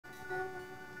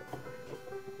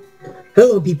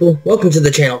Hello people, welcome to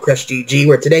the channel CrustG-G,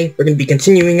 where today we're going to be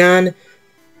continuing on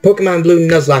Pokemon Blue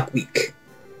Nuzlocke Week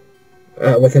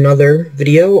with another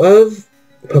video of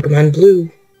Pokemon Blue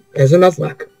as a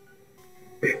Nuzlocke.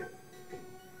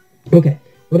 Okay,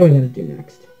 what do I gotta do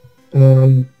next?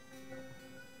 Can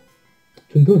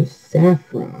go to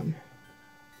Saffron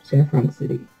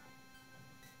City.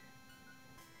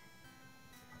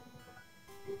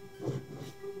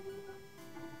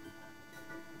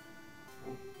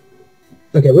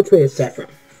 Okay, which way is Saffron?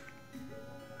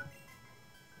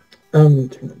 Turn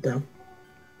that down.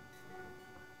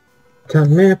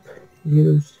 Town map,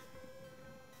 use.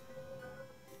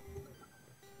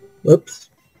 Whoops.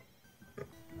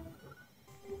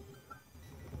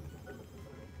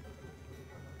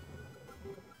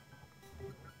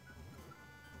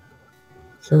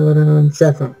 So,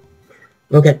 Saffron.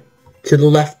 Okay, to the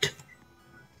left.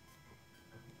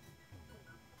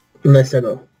 Unless I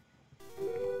go.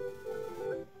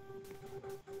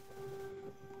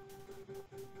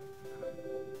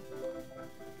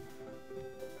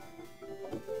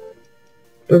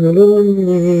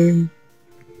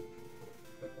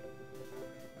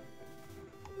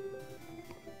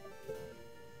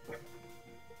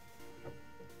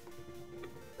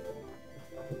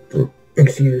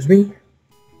 Excuse me.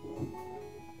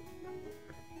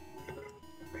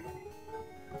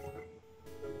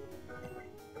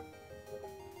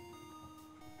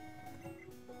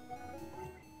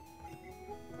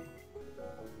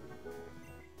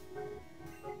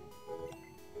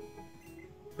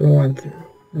 Go on through.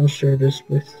 I'll share this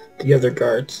with the other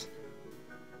guards.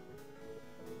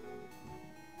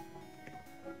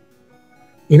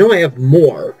 You know I have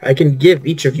more. I can give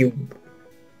each of you...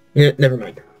 Yeah, never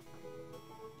mind.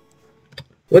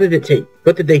 What did it take?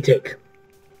 What did they take?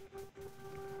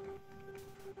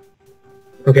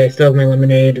 Okay, I still have my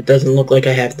lemonade. It doesn't look like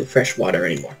I have the fresh water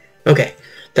anymore. Okay,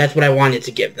 that's what I wanted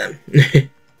to give them.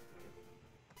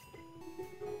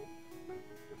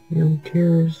 No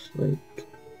cares, like...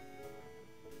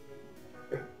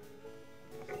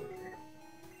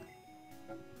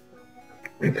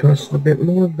 It costs a bit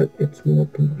more, but it's more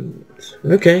convenient.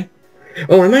 Okay.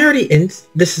 Oh, am I already in?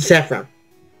 This is Saffron.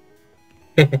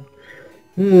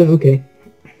 Okay.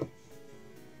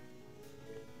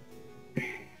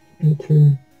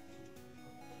 Enter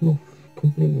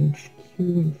company HQ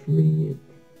and free it.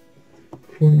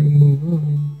 Before you move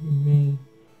on, you may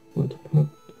want to pop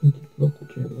into the local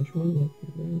gym. Which one? Left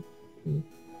or right?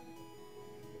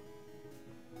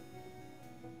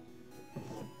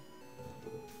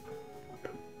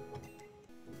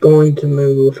 Going to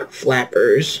move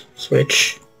Flappers.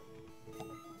 Switch.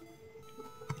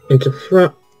 Into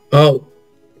front. Oh.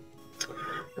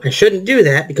 I shouldn't do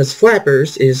that because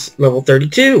Flappers is level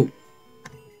 32.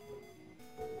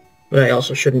 But I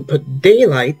also shouldn't put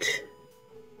Daylight.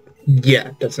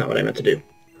 Yeah, that's not what I meant to do.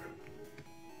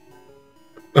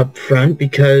 Up front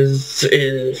because...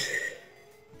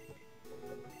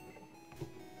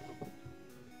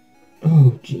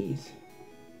 Oh, jeez.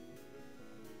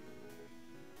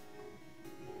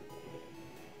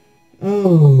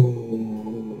 Oh,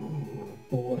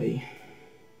 boy.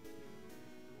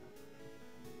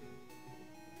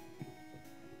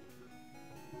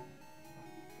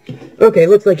 Okay,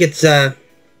 looks like it's,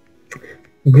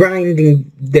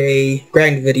 grinding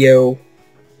video.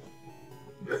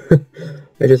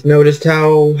 I just noticed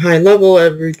how high level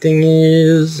everything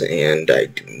is, and I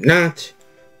do not.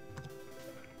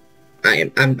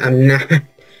 I'm not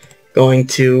going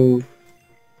to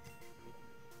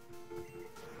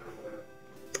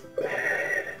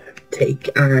take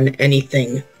on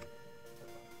anything.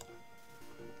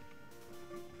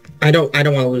 I don't want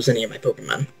to lose any of my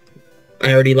Pokemon.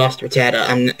 I already lost Rattata.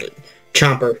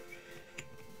 Chomper.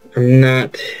 I'm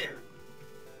not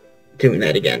doing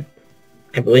that again.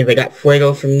 I believe I got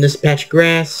Fuego from this patch of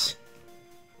grass.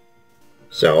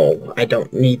 So, I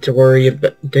don't need to worry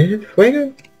about... Did I have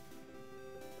Fuego?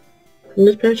 From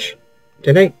this patch?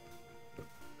 Did I?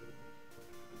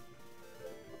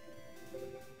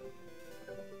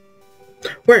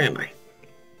 Where am I?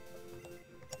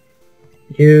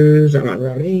 I'm on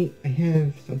Route 8. I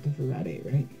have something for Route 8,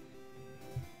 right?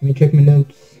 Let me check my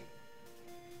notes.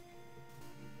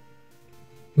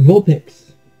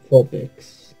 Vulpix.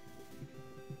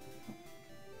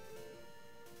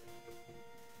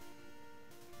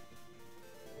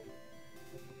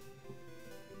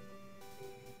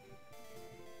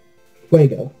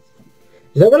 Fuego.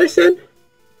 Is that what I said?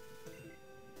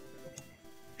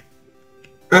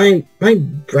 My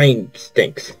brain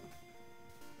stinks.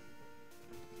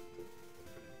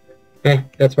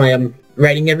 That's why I'm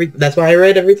writing that's why I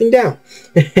write everything down.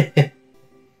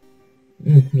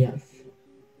 Yes.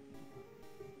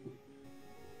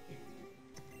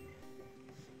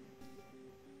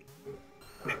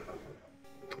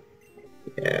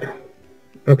 Yeah.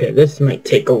 Okay, this might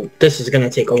take this is gonna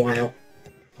take a while.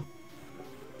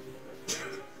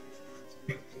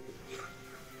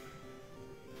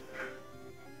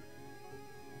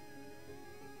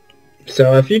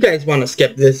 So if you guys want to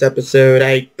skip this episode,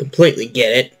 I completely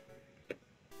get it.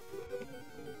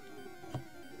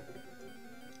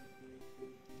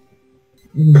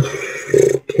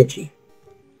 Pitchy.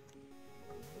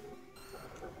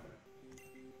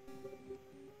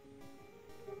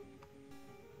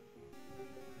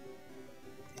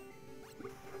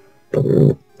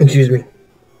 Excuse me.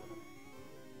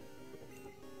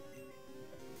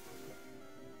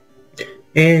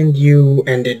 And you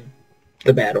ended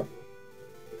the battle.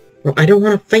 Well, I don't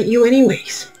want to fight you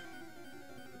anyways.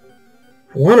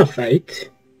 I want to fight.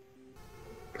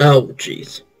 Oh,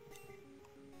 jeez.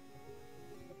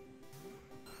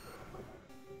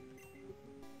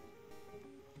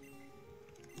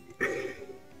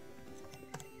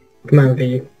 Come on,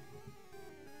 V.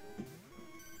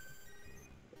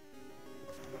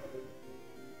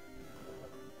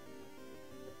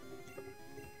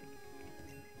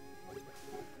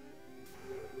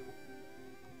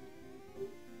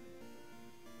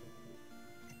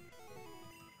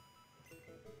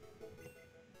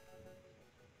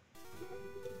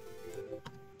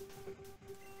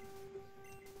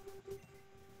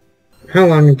 How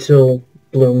long until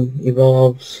Bloom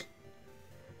evolves?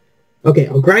 Okay,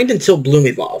 I'll grind until Bloom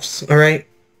evolves, alright?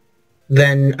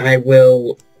 Then I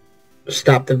will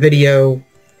stop the video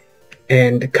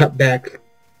and cut back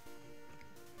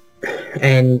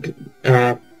and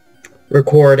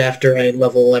record after I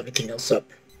level everything else up.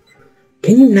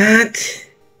 Can you not?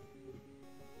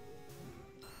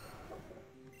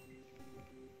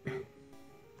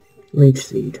 Leech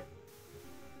Seed.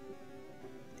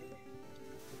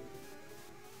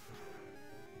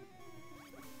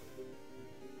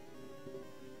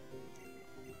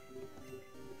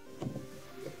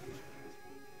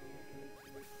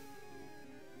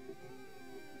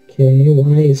 Okay,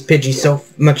 why is Pidgey so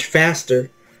much faster?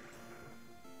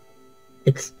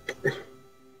 It's...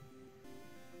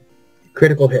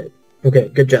 critical hit. Okay,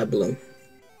 good job, Bloom.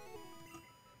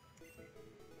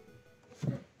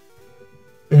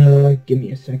 Give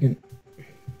me a second.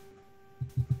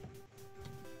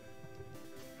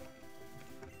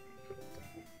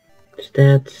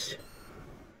 Stats.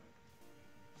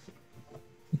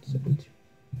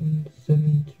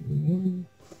 721.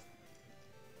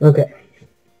 Okay.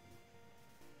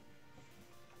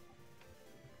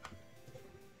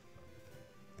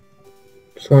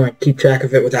 Just want to keep track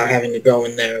of it without having to go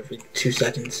in there every 2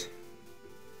 seconds.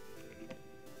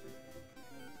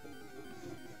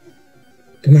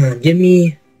 Come on, give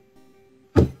me...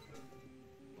 I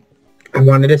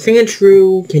wanted a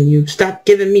Sandshrew. Can you stop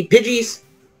giving me Pidgeys?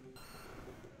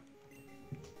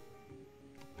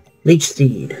 Leech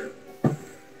Seed.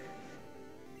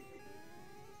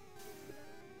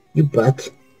 You butt.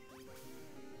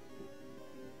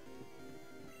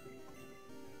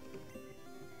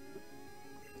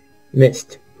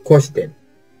 Missed. Of course it did.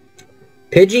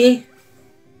 Pidgey?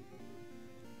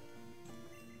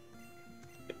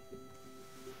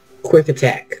 Quick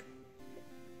attack.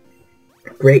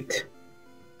 Great.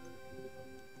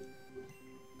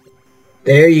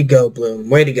 There you go, Bloom.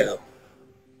 Way to go.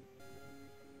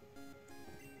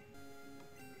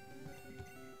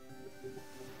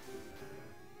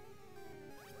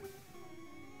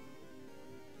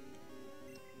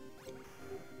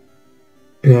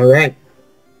 Alright.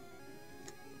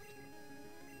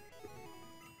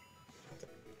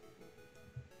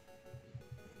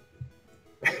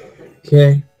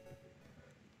 Okay.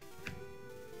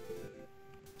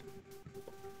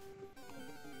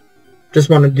 Just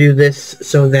want to do this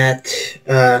so that,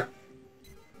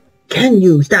 can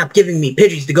you stop giving me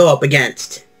Pidgeys to go up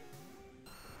against?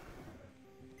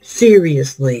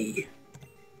 Seriously.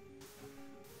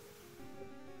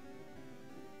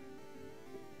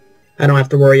 I don't have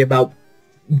to worry about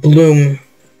Bloom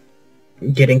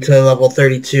getting to level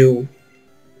 32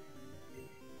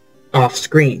 off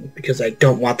screen, because I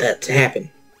don't want that to happen.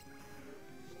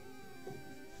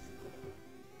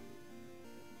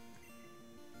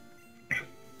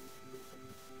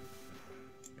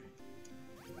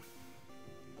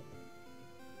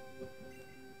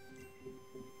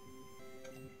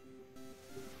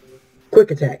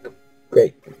 Quick attack.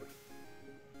 Great.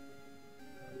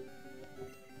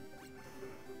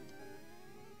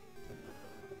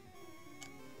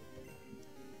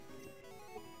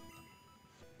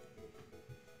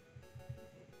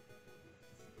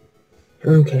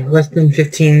 Okay, less than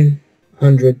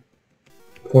 1,500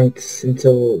 points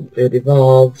until it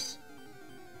evolves.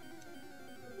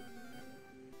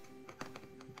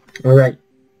 Alright.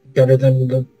 Better than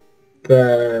the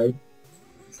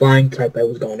flying type I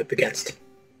was going up against.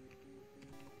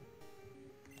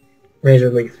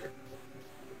 Razor Leaf.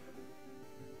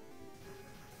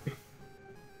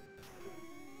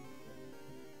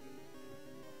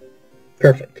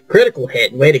 Perfect. Critical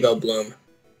hit. Way to go, Bloom.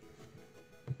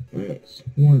 Nice.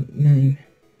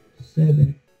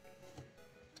 197.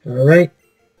 Alright.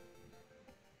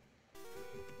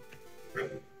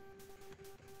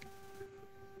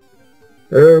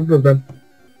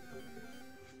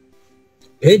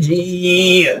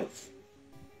 Pidgey!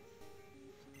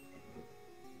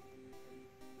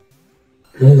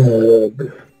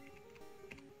 Ugh.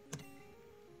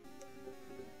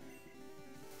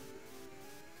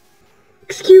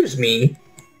 Excuse me?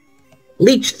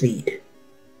 Leech Seed.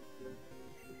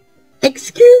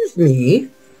 Excuse me?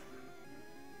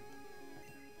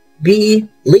 Be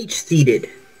Leech Seeded.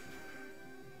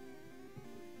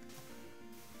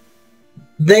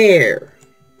 There.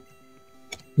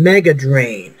 Mega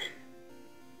Drain.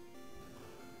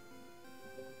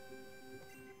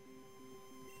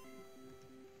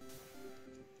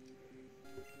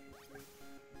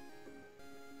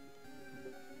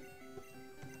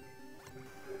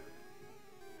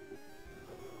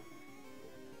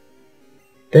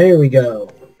 There we go.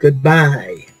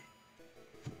 Goodbye.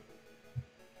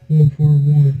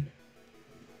 141.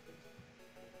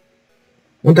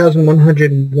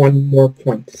 1,101 more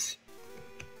points.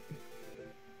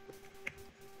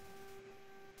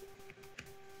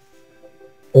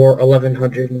 Or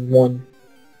 1,101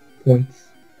 points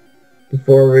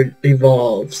before it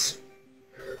evolves.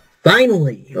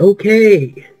 Finally!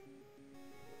 Okay!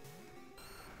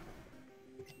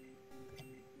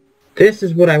 This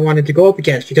is what I wanted to go up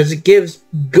against because it gives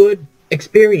good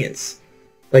experience.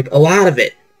 Like, a lot of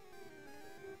it.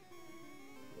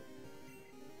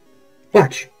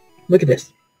 Watch. Look at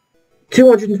this.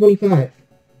 225.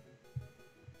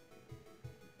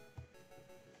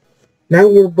 Now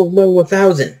we're below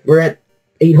 1,000. We're at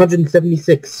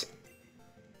 876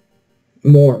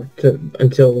 more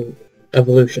until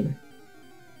evolution.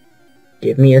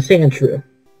 Give me a Sandshrew.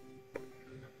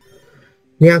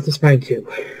 Meowth fine too.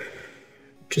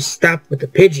 Just stop with the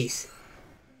Pidgeys.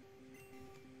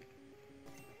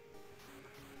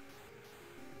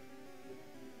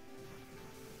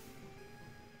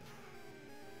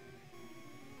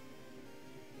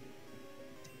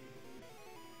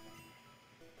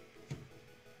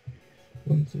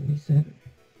 $177.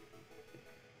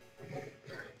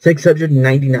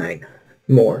 699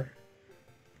 more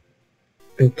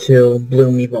until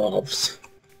Bloom evolves.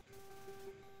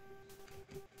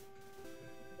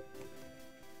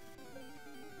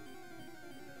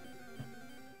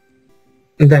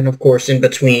 And then, of course, in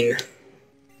between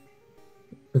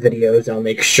videos, I'll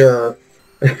make sure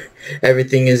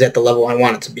everything is at the level I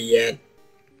want it to be at.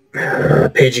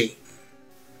 Pidgey.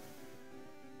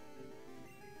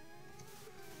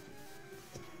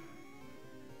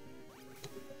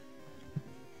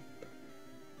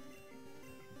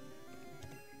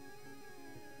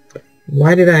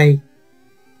 Why did I...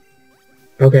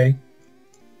 Okay.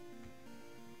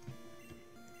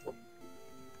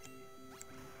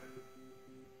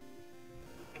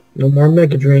 No more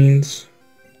Mega Drains.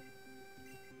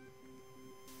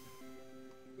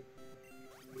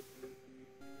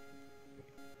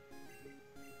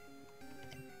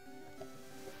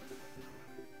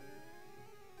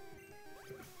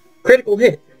 Critical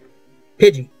hit.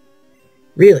 Pidgey.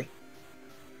 Really?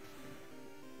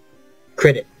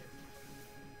 Crit it.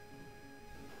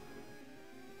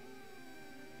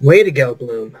 Way to go,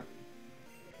 Bloom.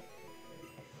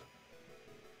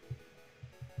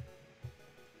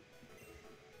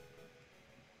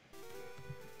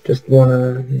 Just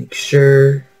wanna make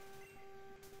sure.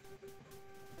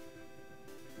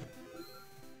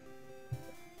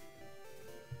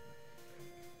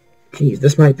 Geez,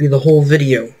 this might be the whole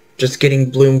video. Just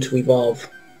getting Bloom to evolve.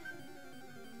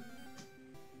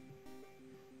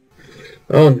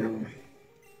 Oh no.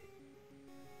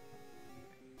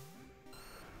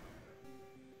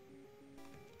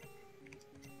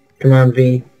 Come on,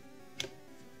 V.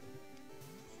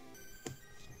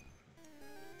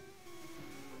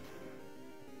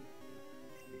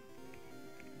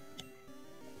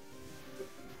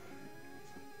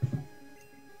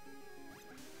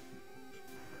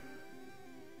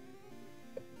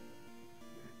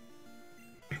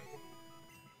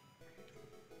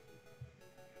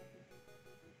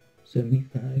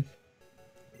 $75.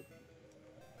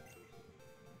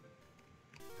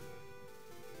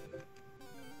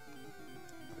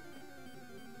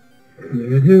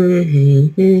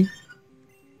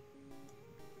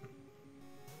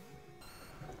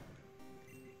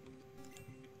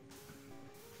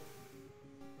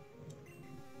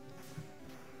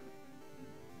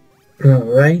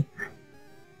 Alright.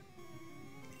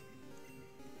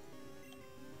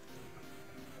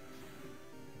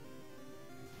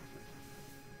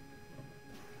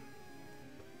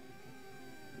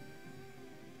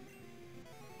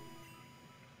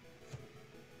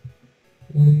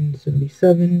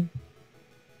 $177.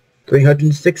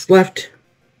 306 left.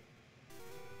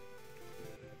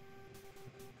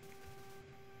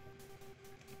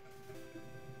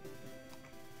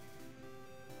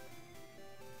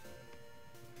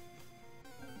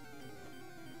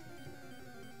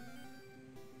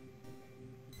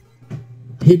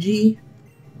 Pidgey,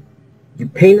 you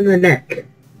pain in the neck.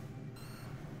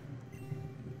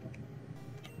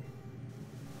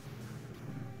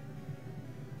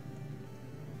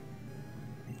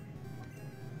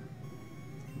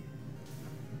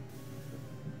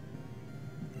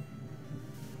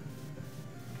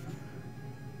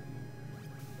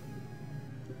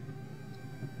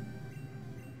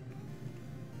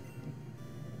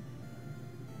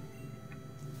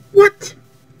 What?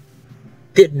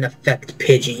 Didn't affect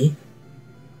Pidgey.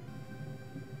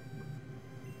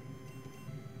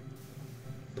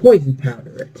 Poison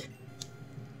powder it.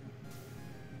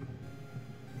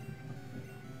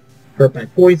 Hurt by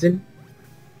poison.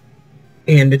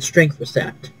 And its strength was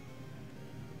sapped.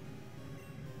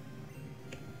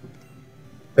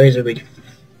 Razor Leaf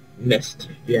missed.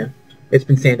 Yeah. It's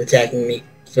been sand attacking me.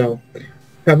 So,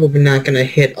 probably not going to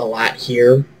hit a lot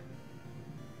here.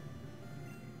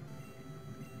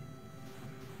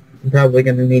 I'm probably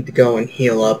going to need to go and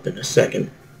heal up in a second.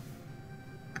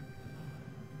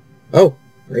 Oh,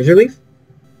 Razor Leaf?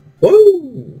 Whoa!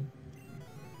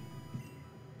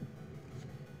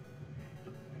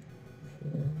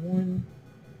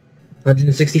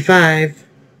 165.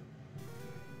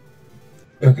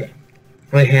 Okay.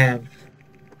 I have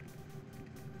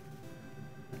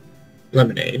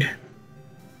lemonade.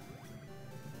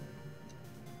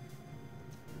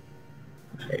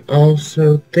 I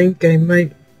also think I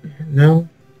might... No.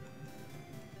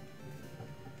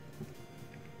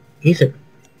 Ether.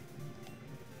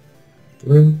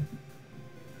 Blue.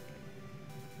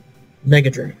 Mega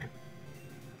Drain.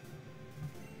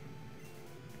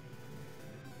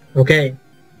 Okay.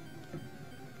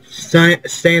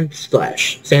 Sand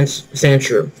Splash.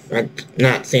 Sandshrew.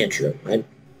 Not Sandshrew.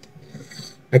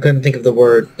 I couldn't think of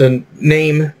the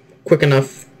name quick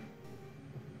enough.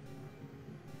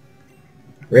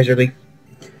 Razor Leaf.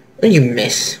 And you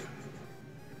miss.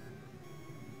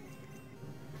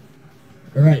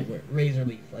 Alright, Razor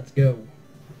Leaf, let's go.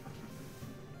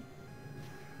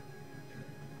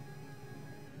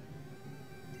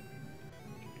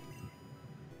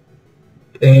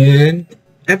 And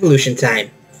evolution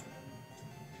time.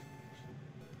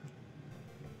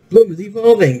 Bloom is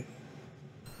evolving.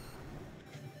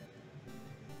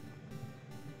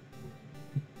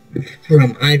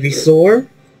 From Ivysaur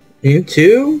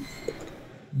into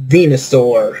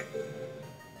Venusaur.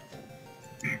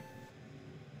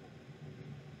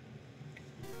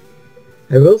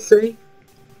 I will say,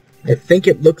 I think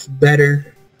it looks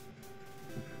better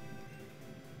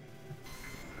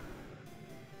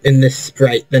in this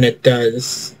sprite than it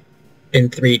does in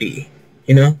 3D,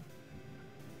 you know?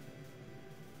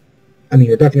 I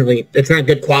mean, it's not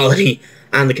good quality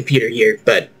on the computer here,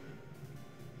 but...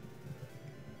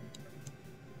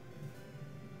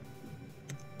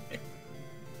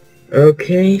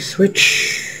 Okay,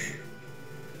 switch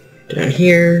down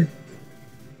here.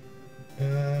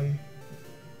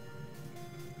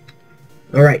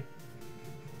 Alright.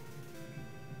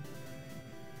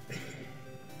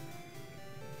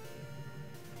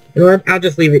 You know what? I'll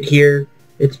just leave it here.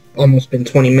 It's almost been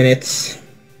 20 minutes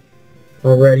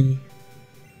already.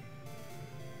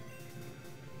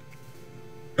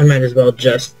 I might as well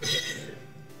just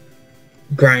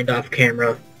grind off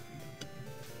camera.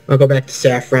 I'll go back to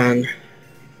Saffron.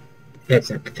 That's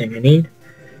not the thing I need.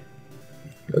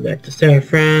 Go back to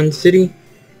Saffron City.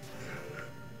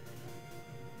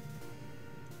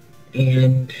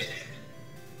 And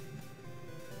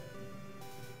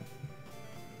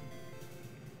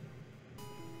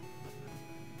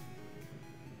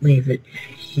leave it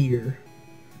here.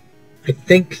 I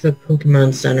think the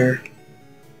Pokemon Center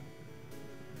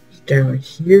is down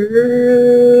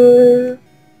here,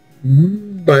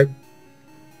 but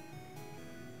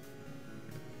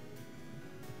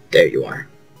there you are.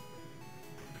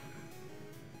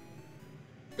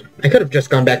 I could have just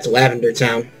gone back to Lavender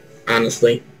Town,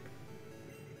 honestly.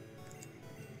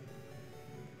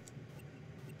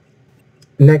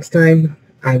 Next time,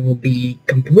 I will be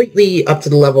completely up to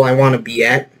the level I want to be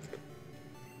at.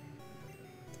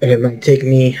 It might take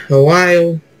me a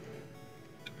while,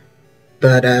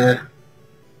 but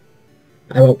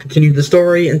I won't continue the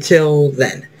story until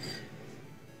then.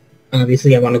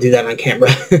 Obviously, I want to do that on camera.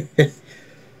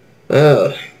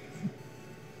 Oh.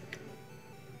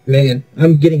 Man,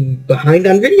 I'm getting behind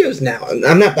on videos now.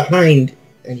 I'm not behind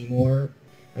anymore.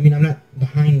 I mean, I'm not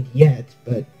behind yet,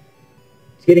 but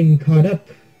it's getting caught up.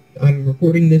 I'm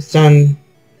recording this on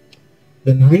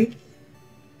the 9th.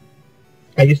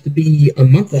 I used to be a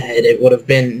month ahead. It would have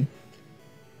been...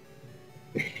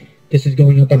 This is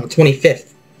going up on the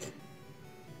 25th.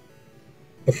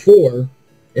 Before,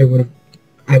 it would have...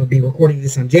 I would be recording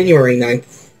this on January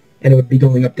 9th, and it would be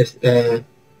going up this,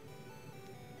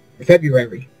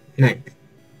 February 9th.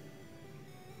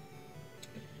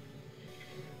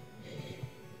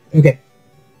 Okay.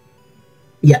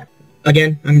 Yeah.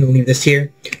 Again, I'm going to leave this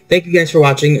here. Thank you guys for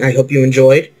watching. I hope you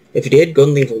enjoyed. If you did, go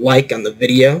and leave a like on the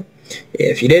video.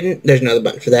 If you didn't, there's another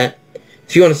button for that.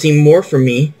 If you want to see more from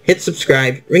me, hit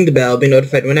subscribe, ring the bell, be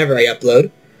notified whenever I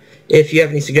upload. If you have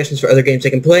any suggestions for other games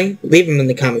I can play, leave them in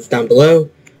the comments down below.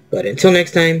 But until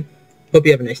next time, hope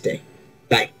you have a nice day.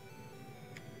 Bye.